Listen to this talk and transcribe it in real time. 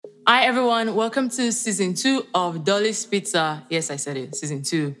Hi, everyone. Welcome to season 2 of Dolly's Pizza. Yes, I said it, season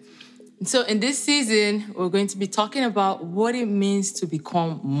 2. So, in this season, we're going to be talking about what it means to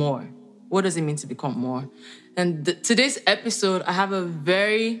become more. What does it mean to become more? And today's episode, I have a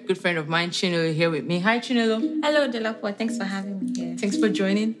very good friend of mine, Chinelo, here with me. Hi, Chinelo. Hello, Delapo. Thanks for having me here. Thanks for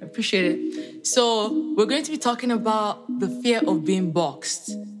joining. I appreciate it. So, we're going to be talking about the fear of being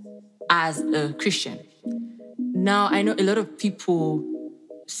boxed as a Christian. Now, I know a lot of people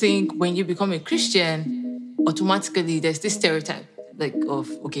think when you become a Christian, automatically there's this stereotype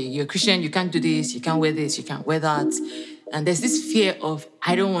okay, you're a Christian, you can't do this, you can't wear this, you can't wear that. And there's this fear of,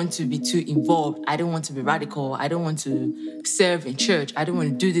 I don't want to be too involved. I don't want to be radical. I don't want to serve in church. I don't want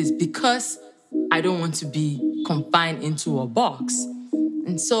to do this because I don't want to be confined into a box.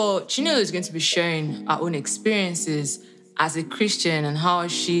 And so Chinelo is going to be sharing her own experiences as a Christian and how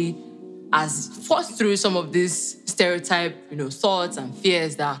she has fought through some of these stereotype, thoughts and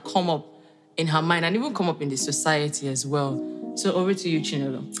fears that come up in her mind and even come up in the society as well. So over to you,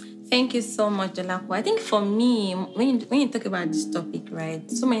 Chinelo. Thank you so much, Delapo. I think for me, when you talk about this topic,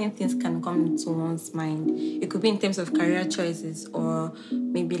 right, so many things can come into one's mind. It could be in terms of career choices or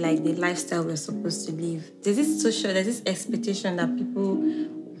maybe like the lifestyle we're supposed to live. There's this expectation that people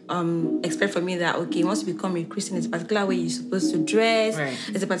expect from me that, okay, once you become a Christian, there's a particular way you're supposed to dress, right.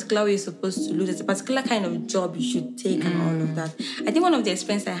 There's a particular way you're supposed to look, there's a particular kind of job you should take and all of that. I think one of the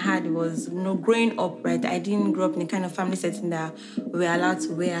experiences I had was, growing up, right, I didn't grow up in a kind of family setting that we were allowed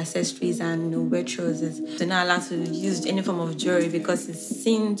to wear accessories and wear trousers. They're not allowed to use any form of jewelry because it's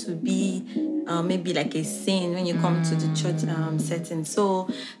seen to be maybe like a sin when you come to the church setting. So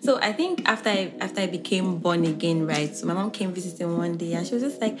I think after I became born again, right? So my mom came visiting one day and she was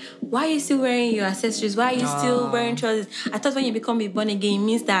just like, "Why are you still wearing your accessories? Why are you still wearing trousers? I thought when you become a born again, it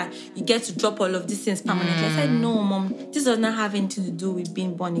means that you get to drop all of these things permanently." I said, "No, Mom, this does not have anything to do with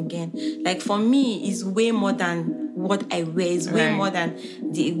being born again. Like for me, it's way more than what I wear. It's way more than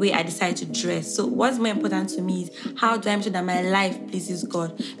the way I decide to dress. So what's more important to me is how do I make sure that my life pleases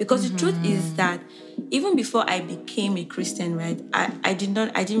God? Because the truth is that even before I became a Christian, right, I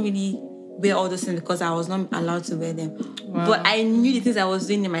didn't really wear all those things because I was not allowed to wear them. Wow. But I knew the things I was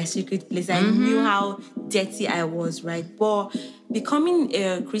doing in my secret place. I knew how dirty I was, right? But becoming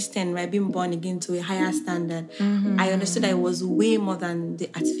a Christian, right, being born again to a higher standard, I understood that it was way more than the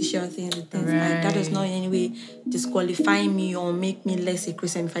artificial things. Right. Like, that does not in any way disqualify me or make me less a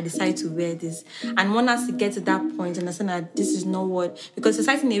Christian if I decide to wear this. And one has to get to that point and understand that this is not what... Because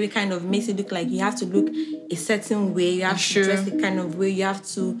society in a way kind of makes it look like you have to look a certain way, you have to dress the kind of way, you have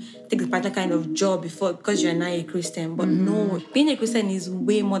to take a particular kind of job because you're not a Christian. But no, being a Christian is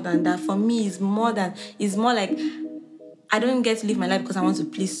way more than that. For me, it's more like I don't get to live my life because I want to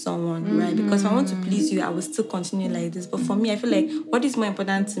please someone, right? Because if I want to please you, I will still continue like this. But for me, I feel like what is more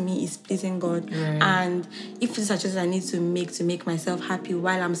important to me is pleasing God. Right. And if these are choices I need to make myself happy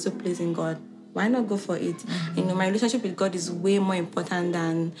while I'm still pleasing God, why not go for it? My relationship with God is way more important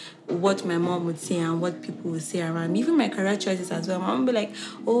than what my mom would say and what people would say around me. Even my career choices as well. My mom would be like,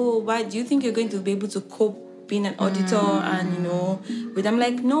 "Oh, why do you think you're going to be able to cope being an auditor?" And but I'm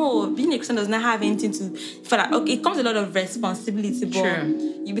like, no, being a Christian does not have anything to for that. Okay, it comes a lot of responsibility,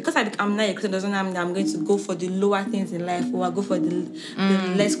 but because I'm not a Christian doesn't mean that I'm going to go for the lower things in life or I go for the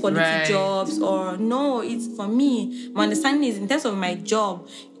less quality jobs. Or no, it's for me. My understanding is in terms of my job,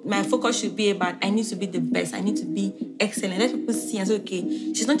 my focus should be about I need to be the best. I need to be excellent. Let people see and say,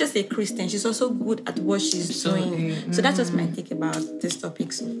 okay, she's not just a Christian, she's also good at what she's doing. So that's just my take about this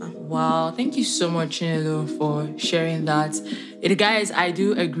topic so far. Wow, thank you so much, Chinelo, for sharing that. Guys, I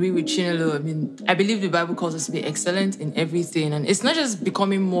do agree with Chinelo. I mean, I believe the Bible calls us to be excellent in everything. And it's not just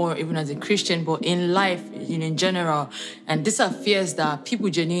becoming more even as a Christian, but in life, in general. And these are fears that people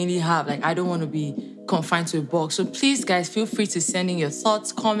genuinely have. Like, I don't want to be confined to a box. So please, guys, feel free to send in your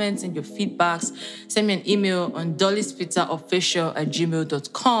thoughts, comments, and your feedbacks. Send me an email on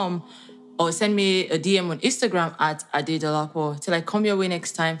dollyspizzaofficial@gmail.com or send me a DM on Instagram @adedolapo. Till I come your way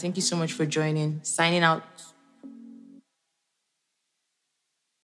next time, thank you so much for joining. Signing out.